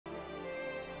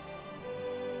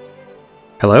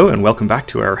Hello and welcome back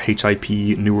to our HIP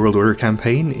New World Order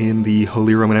campaign in the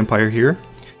Holy Roman Empire here.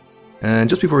 And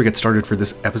just before we get started for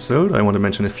this episode, I want to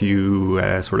mention a few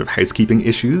sort of housekeeping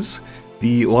issues.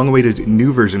 The long-awaited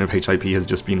new version of HIP has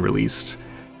just been released,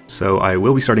 so I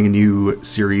will be starting a new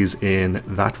series in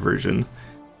that version.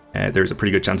 There's a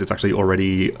pretty good chance it's actually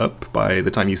already up by the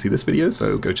time you see this video,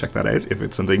 so go check that out if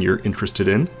it's something you're interested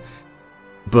in.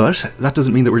 But that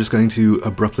doesn't mean that we're just going to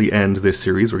abruptly end this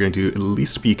series. We're going to at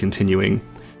least be continuing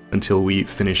until we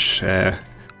finish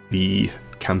the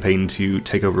campaign to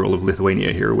take over all of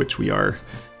Lithuania here, which we are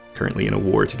currently in a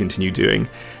war to continue doing.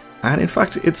 And in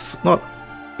fact, it's not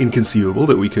inconceivable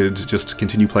that we could just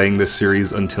continue playing this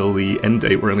series until the end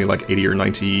date. We're only like 80 or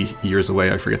 90 years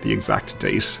away, I forget the exact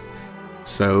date.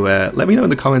 So let me know in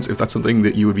the comments if that's something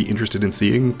that you would be interested in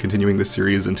seeing, continuing this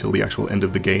series until the actual end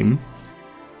of the game.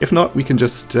 If not, we can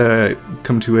just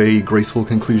come to a graceful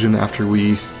conclusion after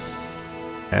we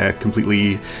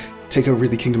completely take over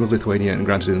the Kingdom of Lithuania and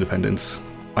grant it independence.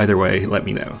 Either way, let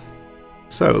me know.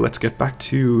 So, let's get back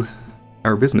to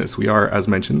our business. We are, as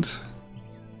mentioned,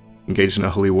 engaged in a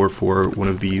holy war for one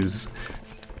of these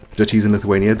duchies in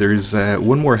Lithuania. There's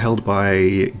one more held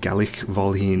by Gallic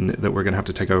Volhyne that we're going to have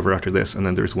to take over after this, and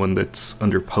then there's one that's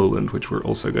under Poland, which we're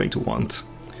also going to want.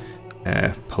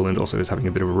 Poland also is having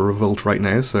a bit of a revolt right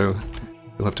now, so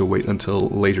we'll have to wait until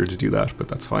later to do that, but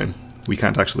that's fine. We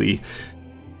can't actually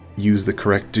use the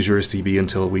correct de jure CB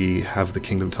until we have the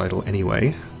kingdom title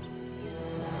anyway.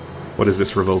 What is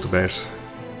this revolt about?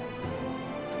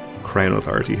 Crown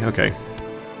authority, okay.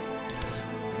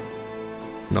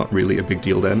 Not really a big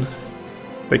deal then.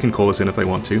 They can call us in if they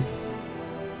want to.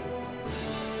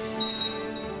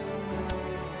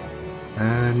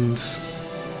 And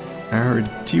our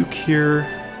Duke here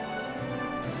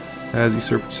has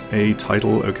usurped a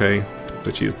title, okay.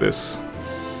 Which is this?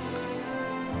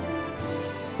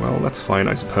 Well, that's fine,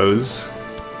 I suppose.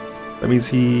 That means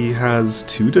he has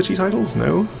 2 duchy titles?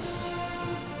 No?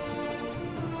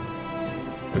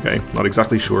 Okay, not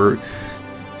exactly sure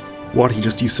what he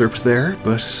just usurped there,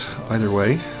 but either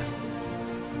way.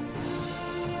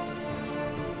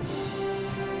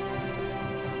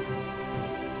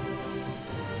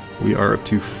 We are up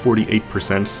to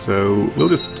 48%, so we'll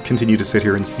just continue to sit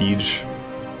here and siege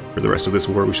for the rest of this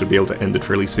war. We should be able to end it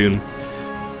fairly soon.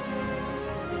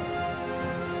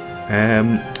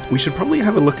 We should probably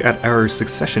have a look at our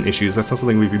succession issues. That's not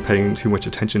something we've been paying too much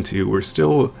attention to. We're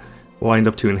still lined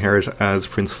up to inherit as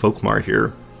Prince Folkmar here,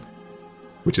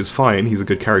 which is fine. He's a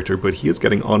good character, but he is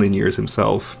getting on in years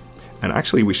himself. And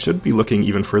actually, we should be looking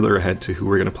even further ahead to who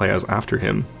we're going to play as after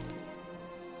him.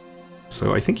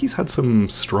 So I think he's had some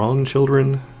strong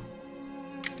children,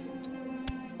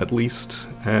 at least.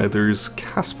 There's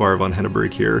Caspar von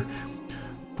Henneberg here.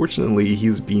 Fortunately,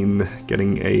 he's been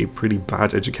getting a pretty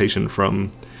bad education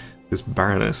from this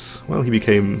Baroness. Well, he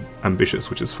became ambitious,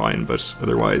 which is fine, but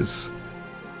otherwise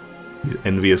he's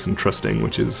envious and trusting,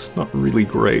 which is not really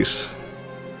great.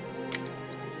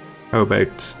 How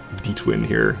about Dietwin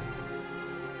here?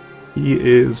 He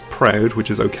is proud,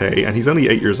 which is okay, and he's only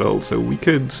 8 years old, so we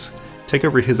could take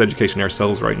over his education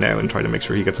ourselves right now and try to make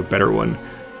sure he gets a better one,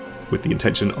 with the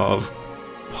intention of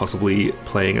possibly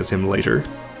playing as him later.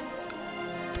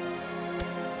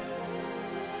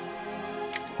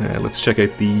 Let's check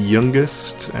out the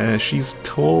youngest. She's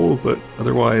tall, but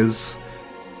otherwise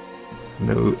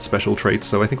no special traits,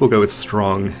 so I think we'll go with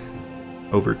strong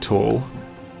over tall.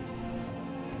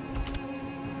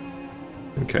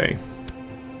 Okay.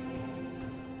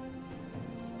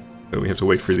 So we have to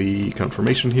wait for the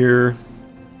confirmation here.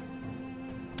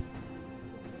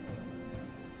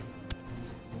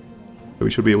 So we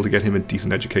should be able to get him a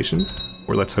decent education,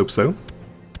 or let's hope so.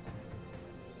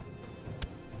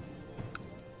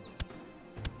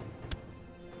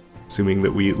 Assuming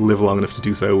that we live long enough to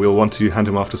do so, we'll want to hand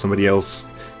him off to somebody else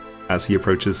as he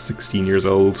approaches 16 years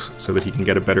old, so that he can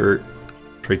get a better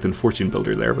trait than Fortune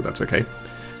Builder there, but that's okay.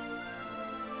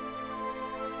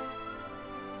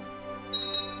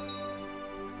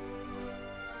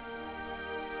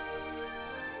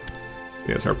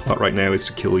 Yes, our plot right now is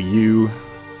to kill you.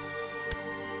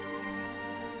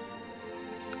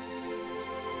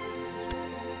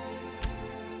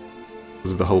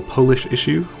 Because of the whole Polish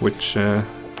issue, which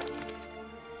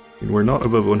we're not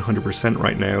above 100%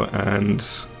 right now,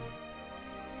 and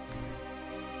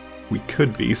we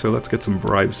could be, so let's get some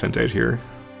bribes sent out here.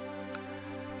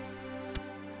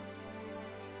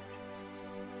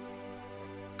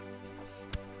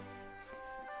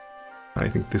 I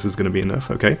think this is going to be enough,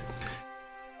 okay.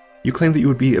 You claim that you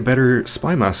would be a better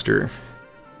spy master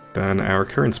than our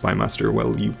current spy master.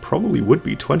 Well, you probably would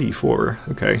be. 24.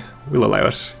 Okay, we'll allow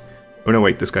it. Oh no,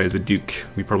 wait, this guy is a duke.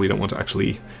 We probably don't want to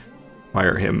actually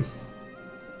fire him.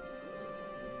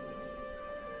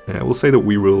 Yeah, we'll say that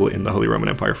we rule in the Holy Roman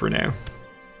Empire for now.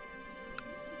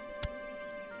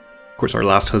 Of course, our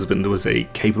last husband was a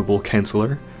capable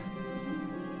councillor.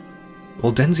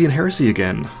 Waldensian heresy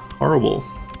again. Horrible.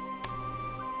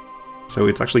 So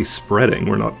it's actually spreading,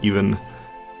 we're not even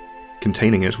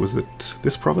containing it. Was it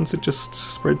this province it just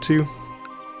spread to?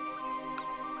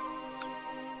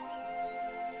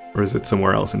 Or is it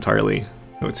somewhere else entirely?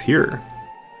 No, it's here.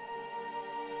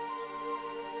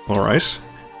 Alright.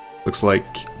 Looks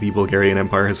like the Bulgarian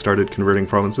Empire has started converting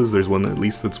provinces. There's one at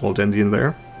least that's Waldensian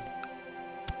there.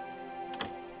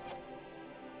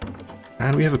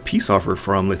 And we have a peace offer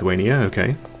from Lithuania,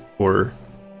 okay. Or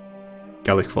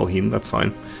Gallic Volhyne, that's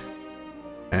fine.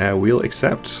 We'll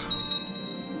accept.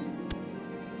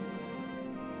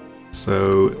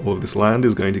 So all of this land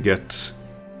is going to get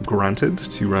granted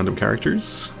to random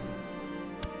characters.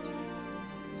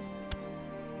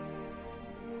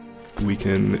 We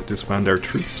can disband our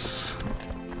troops.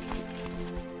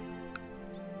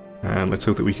 And let's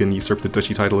hope that we can usurp the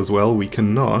duchy title as well. We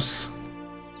cannot,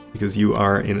 because you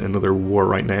are in another war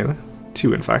right now.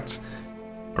 2, in fact.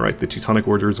 Alright, the Teutonic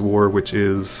Order's war, which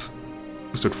is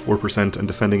just at 4% and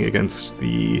defending against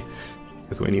the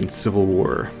Lithuanian Civil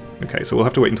War. Okay, so we'll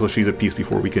have to wait until she's at peace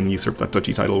before we can usurp that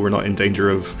duchy title. We're not in danger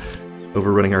of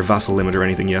overrunning our vassal limit or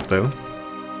anything yet, though.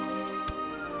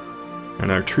 And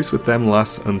our truce with them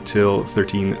lasts until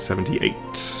 1378.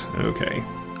 Okay.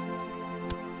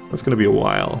 That's going to be a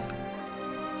while.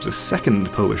 There's a second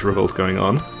Polish revolt going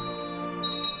on.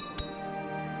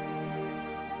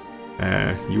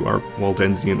 You are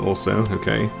Waldensian also,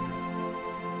 okay.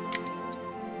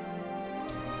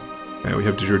 We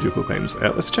have de jure ducal claims.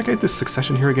 Let's check out this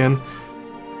succession here again.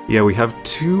 Yeah, we have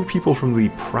 2 people from the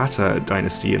Prata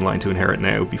dynasty in line to inherit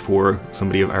now before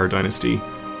somebody of our dynasty.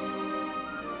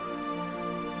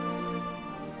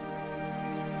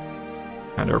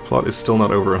 And our plot is still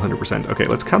not over 100%. Okay,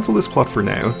 let's cancel this plot for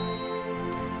now.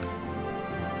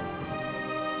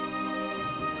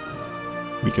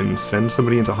 We can send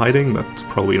somebody into hiding, that's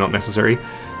probably not necessary.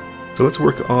 So let's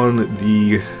work on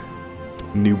the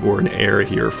newborn heir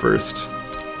here first.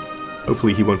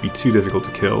 Hopefully he won't be too difficult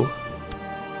to kill.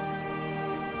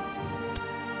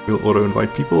 We'll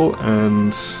auto-invite people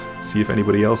and see if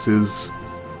anybody else is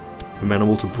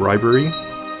amenable to bribery.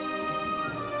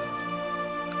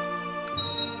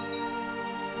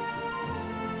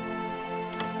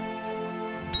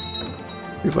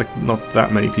 Seems like not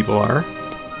that many people are.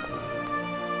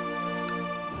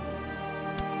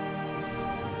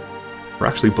 We're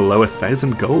actually below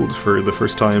 1,000 gold for the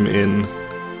first time in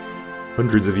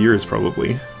hundreds of years,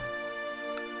 probably.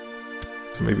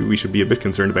 So maybe we should be a bit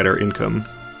concerned about our income.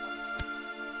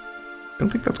 I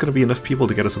don't think that's going to be enough people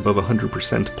to get us above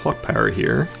 100% plot power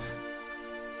here.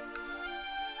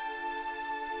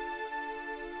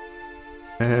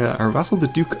 Our vassal, the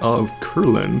Duke of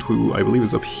Kurland, who I believe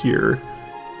is up here,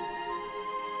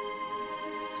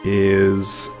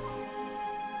 is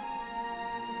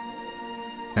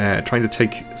trying to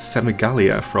take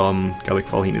Semigalia from Gallic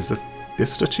Volhyne. Is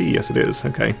this duchy? Yes, it is.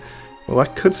 Okay. Well,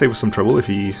 that could save us some trouble if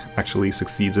he actually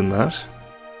succeeds in that.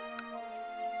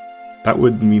 That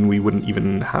would mean we wouldn't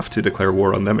even have to declare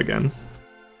war on them again.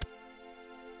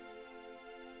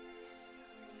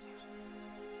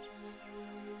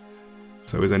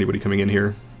 So is anybody coming in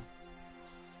here?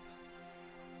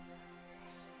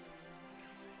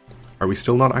 Are we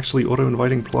still not actually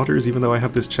auto-inviting plotters even though I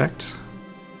have this checked?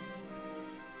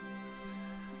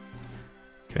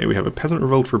 Okay, we have a peasant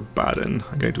revolt for Baden.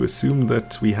 I'm going to assume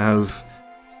that we have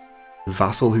a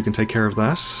vassal who can take care of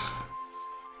that.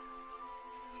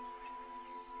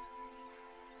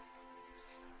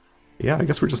 Yeah, I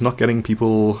guess we're just not getting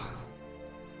people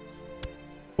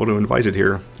auto-invited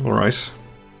here. Alright.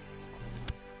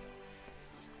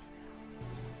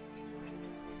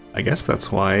 I guess that's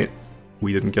why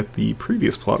we didn't get the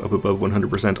previous plot up above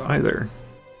 100% either.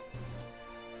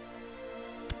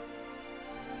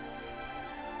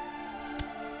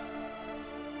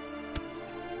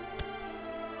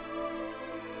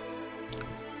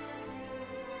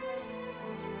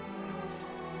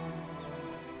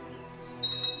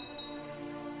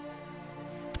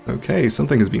 Okay,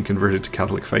 something has been converted to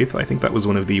Catholic faith. I think that was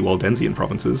one of the Waldensian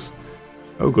provinces.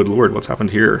 Oh good lord, what's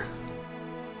happened here?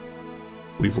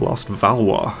 We've lost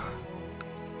Valois.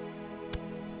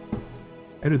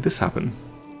 How did this happen?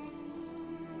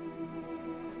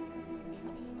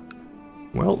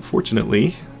 Well,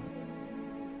 fortunately,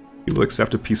 we will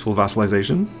accept a peaceful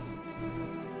vassalization.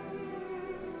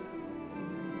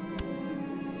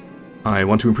 I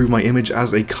want to improve my image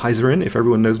as a Kaiserin. If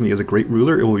everyone knows me as a great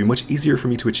ruler, it will be much easier for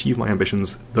me to achieve my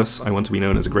ambitions. Thus, I want to be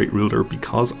known as a great ruler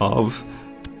because of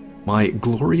my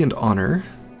glory and honor,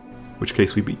 in which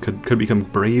case we could become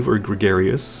brave or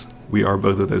gregarious. We are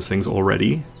both of those things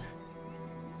already.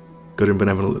 Good and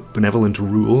benevolent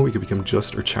rule, we could become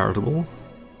just or charitable,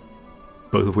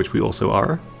 both of which we also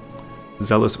are.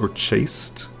 Zealous or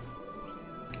chaste.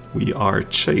 We are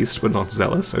chaste, but not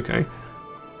zealous, okay.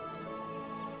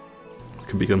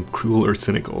 Can become cruel or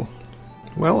cynical.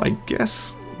 Well, I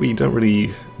guess we don't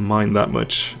really mind that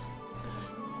much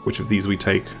which of these we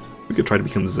take. We could try to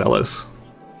become zealous.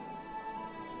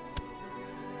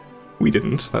 We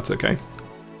didn't, that's okay.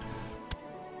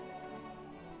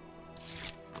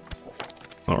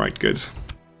 Alright, good.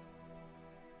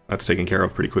 That's taken care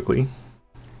of pretty quickly.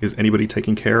 Is anybody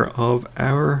taking care of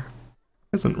our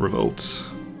peasant revolt?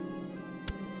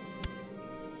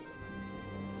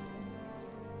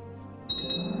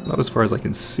 Not as far as I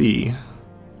can see.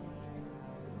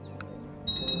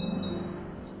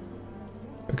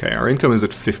 Okay, our income is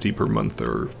at 50 per month,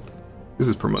 or... This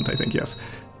is per month, I think, yes.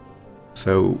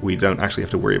 So we don't actually have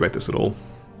to worry about this at all.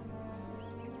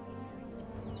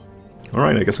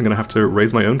 Alright, I guess I'm gonna have to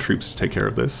raise my own troops to take care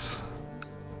of this.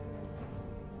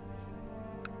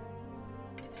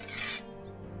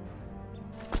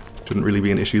 Shouldn't really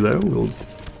be an issue though. We'll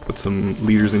put some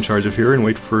leaders in charge of here and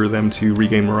wait for them to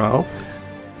regain morale.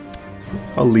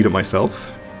 I'll lead it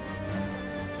myself.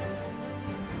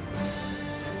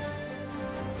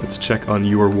 Let's check on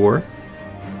your war.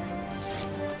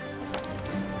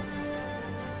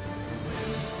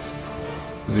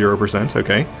 %,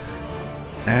 okay.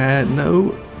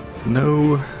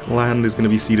 No land is going to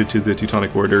be ceded to the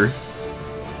Teutonic Order.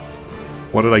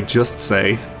 What did I just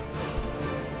say?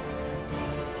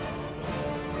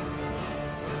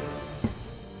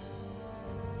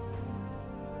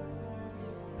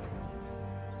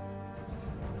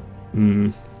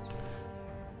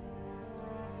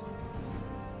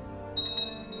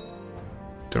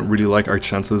 Don't really like our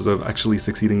chances of actually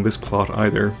succeeding this plot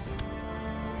either.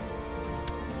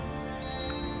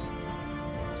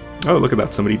 Oh, look at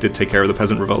that, somebody did take care of the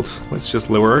peasant revolt. Let's just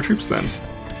lower our troops then.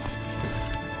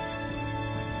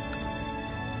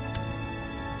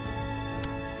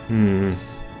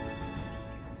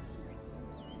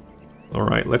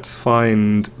 Alright, let's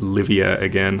find Livia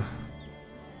again.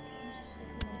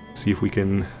 See if we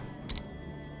can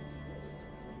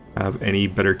have any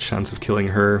better chance of killing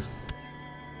her.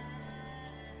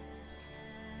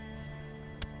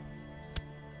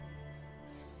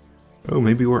 Oh,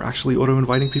 maybe we're actually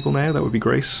auto-inviting people now? That would be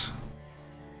great.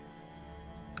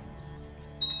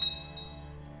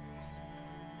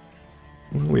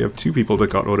 Well, we have 2 people that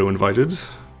got auto-invited.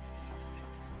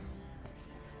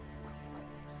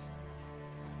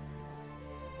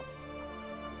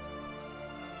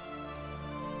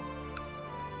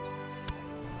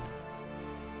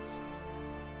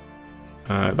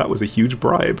 That was a huge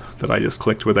bribe that I just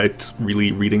clicked without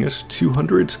really reading it.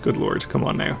 200? Good lord, come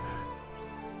on now.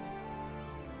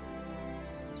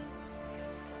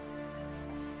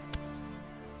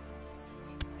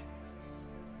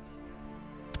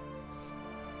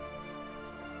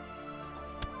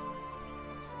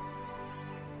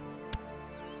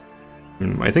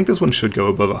 I think this one should go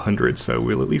above 100, so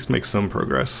we'll at least make some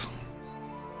progress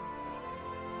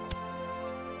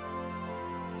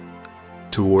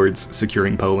towards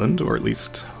securing Poland, or at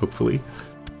least, hopefully.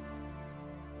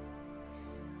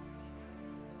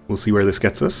 We'll see where this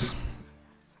gets us.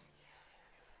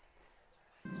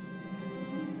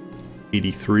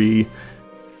 83.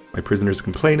 My prisoner's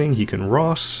complaining, he can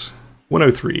rot.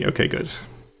 103, okay, good.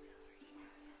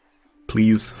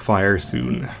 Please fire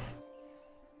soon.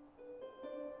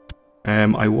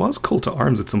 I was called to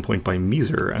arms at some point by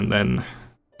Miser, and then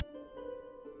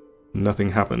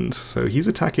nothing happened. So he's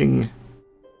attacking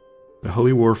the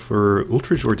Holy War for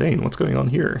Ultra Jourdain. What's going on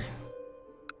here?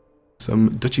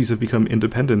 Some duchies have become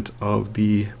independent of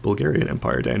the Bulgarian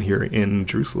Empire down here in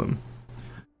Jerusalem.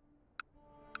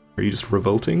 Are you just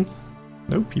revolting?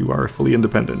 Nope, you are fully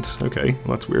independent. Okay,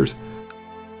 well that's weird.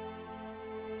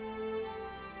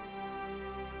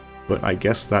 But I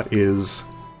guess that is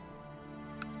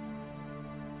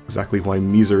exactly why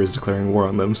Miser is declaring war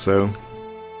on them, so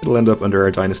it'll end up under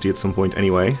our dynasty at some point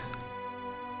anyway.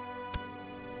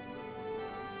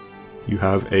 You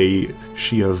have a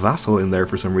Shia vassal in there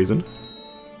for some reason.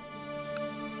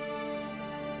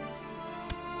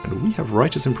 And we have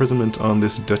righteous imprisonment on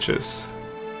this duchess.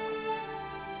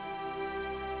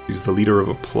 She's the leader of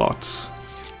a plot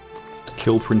to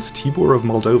kill Prince Tibor of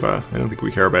Moldova. I don't think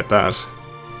we care about that.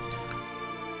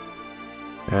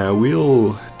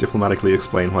 We'll diplomatically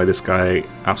explain why this guy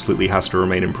absolutely has to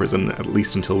remain in prison, at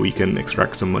least until we can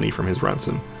extract some money from his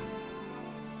ransom.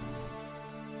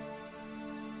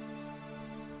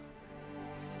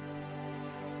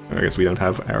 I guess we don't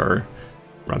have our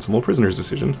ransom all prisoners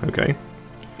decision. Okay.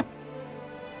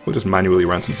 We'll just manually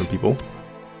ransom some people.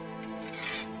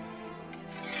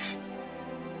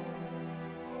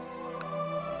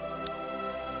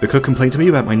 The cook complained to me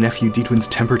about my nephew Deetwin's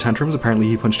temper tantrums. Apparently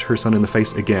he punched her son in the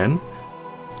face again.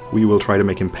 We will try to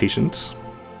make him patient.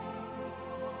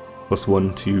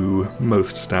 +1 to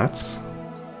most stats.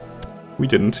 We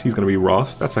didn't. He's going to be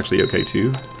wroth. That's actually okay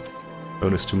too.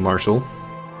 Bonus to martial.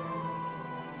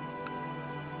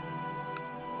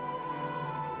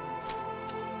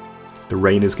 The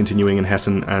rain is continuing in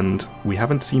Hessen, and we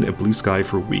haven't seen a blue sky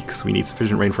for weeks. We need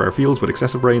sufficient rain for our fields, but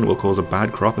excessive rain will cause a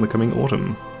bad crop in the coming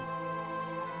autumn.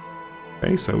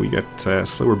 Okay, so we get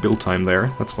slower build time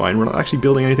there. That's fine. We're not actually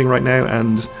building anything right now,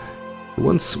 and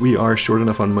once we are short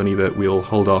enough on money that we'll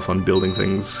hold off on building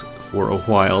things for a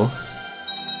while.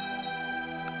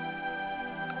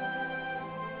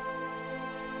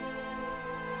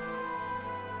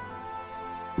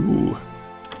 Ooh.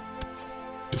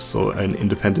 Just saw an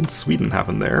independent Sweden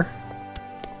happen there.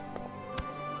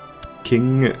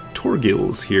 King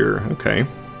Torgil's here. Okay.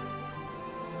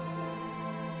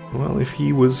 Well, if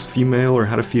he was female or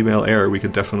had a female heir, we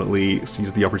could definitely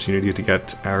seize the opportunity to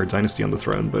get our dynasty on the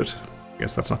throne, but I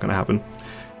guess that's not going to happen.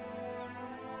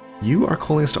 You are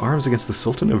calling us to arms against the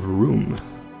Sultan of Roum.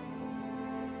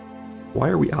 Why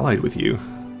are we allied with you?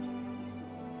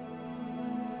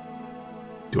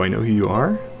 Do I know who you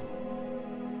are?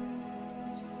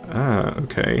 Ah,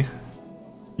 okay.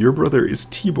 Your brother is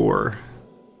Tibor.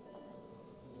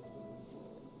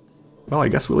 Well, I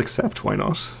guess we'll accept, why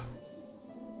not?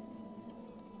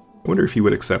 I wonder if he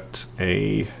would accept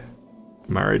a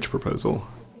marriage proposal.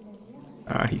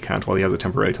 Ah, he can't while he has a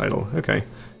temporary title. Okay.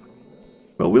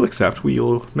 Well, we'll accept.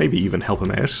 We'll maybe even help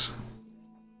him out.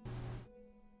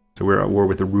 So we're at war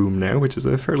with the Roum now, which is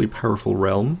a fairly powerful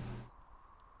realm.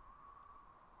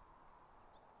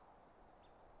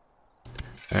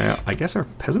 I guess our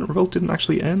peasant revolt didn't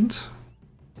actually end?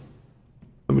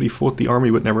 Somebody fought the army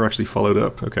but never actually followed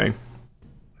up. Okay.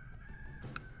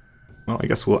 Well, I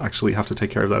guess we'll actually have to take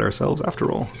care of that ourselves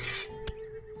after all.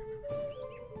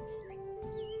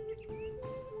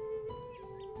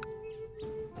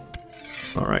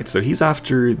 Alright, so he's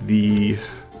after the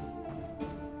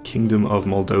Kingdom of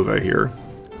Moldova here.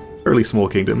 Fairly small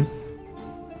kingdom.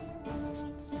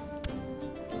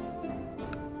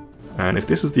 And if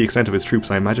this is the extent of his troops,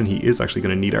 I imagine he is actually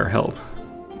going to need our help.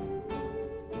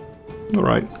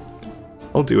 Alright,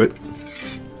 I'll do it.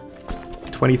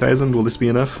 20,000, will this be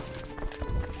enough?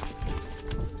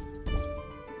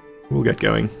 We'll get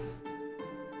going.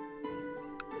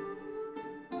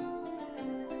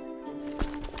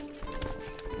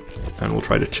 And we'll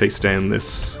try to chase down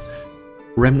this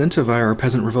remnant of our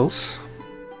peasant revolt.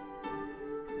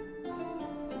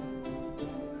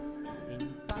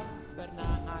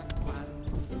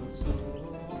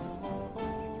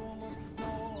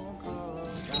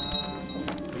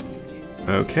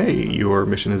 Okay, your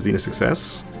mission has been a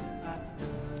success.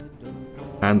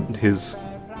 And is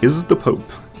the Pope.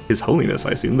 His Holiness,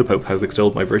 I assume, the Pope has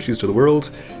extolled my virtues to the world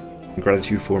in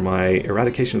gratitude for my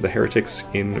eradication of the heretics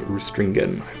in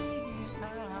Rustringen.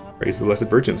 Praise the Blessed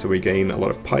Virgin, so we gain a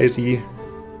lot of piety,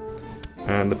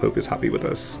 and the Pope is happy with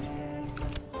us.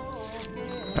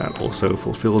 That also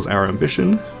fulfills our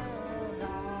ambition,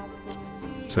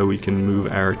 so we can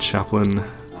move our chaplain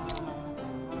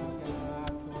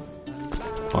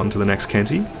on to the next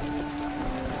county.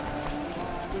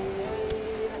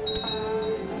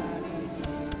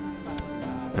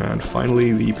 And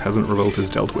finally, the peasant revolt is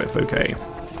dealt with. Okay.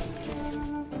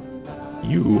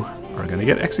 You are gonna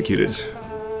get executed.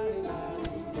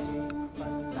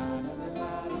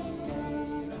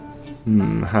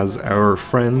 Has our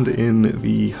friend in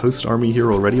the host army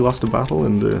here already lost a battle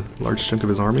and a large chunk of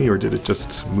his army, or did it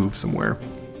just move somewhere?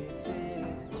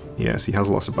 Yes, he has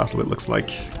lost a battle, it looks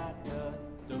like.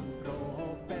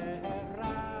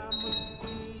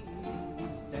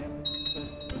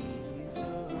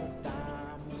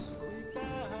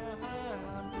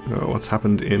 Oh, what's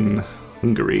happened in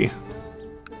Hungary?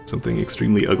 Something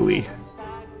extremely ugly.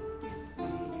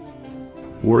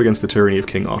 War against the tyranny of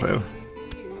King Otto.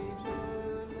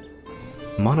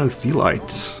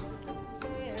 Monothelite.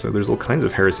 So there's all kinds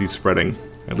of heresies spreading.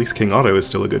 At least King Otto is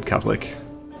still a good Catholic.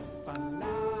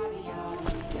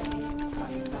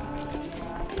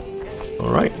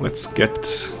 Alright, let's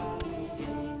get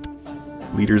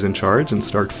leaders in charge and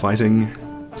start fighting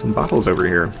some battles over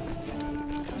here.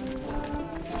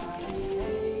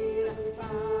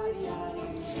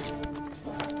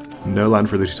 no land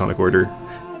for the Teutonic Order.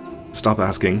 Stop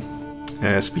asking.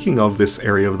 Speaking of this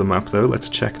area of the map, though, let's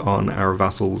check on our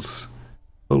vassal's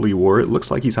holy war. It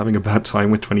looks like he's having a bad time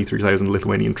with 23,000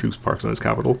 Lithuanian troops parked on his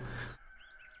capital.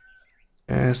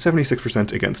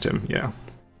 76% against him, yeah.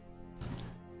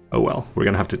 Oh well, we're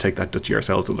going to have to take that duchy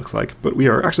ourselves, it looks like. But we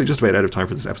are actually just about out of time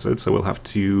for this episode, so we'll have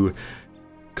to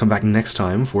come back next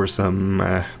time for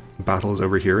some battles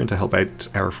over here and to help out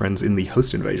our friends in the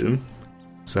host invasion.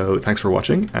 So thanks for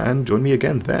watching, and join me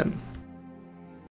again then.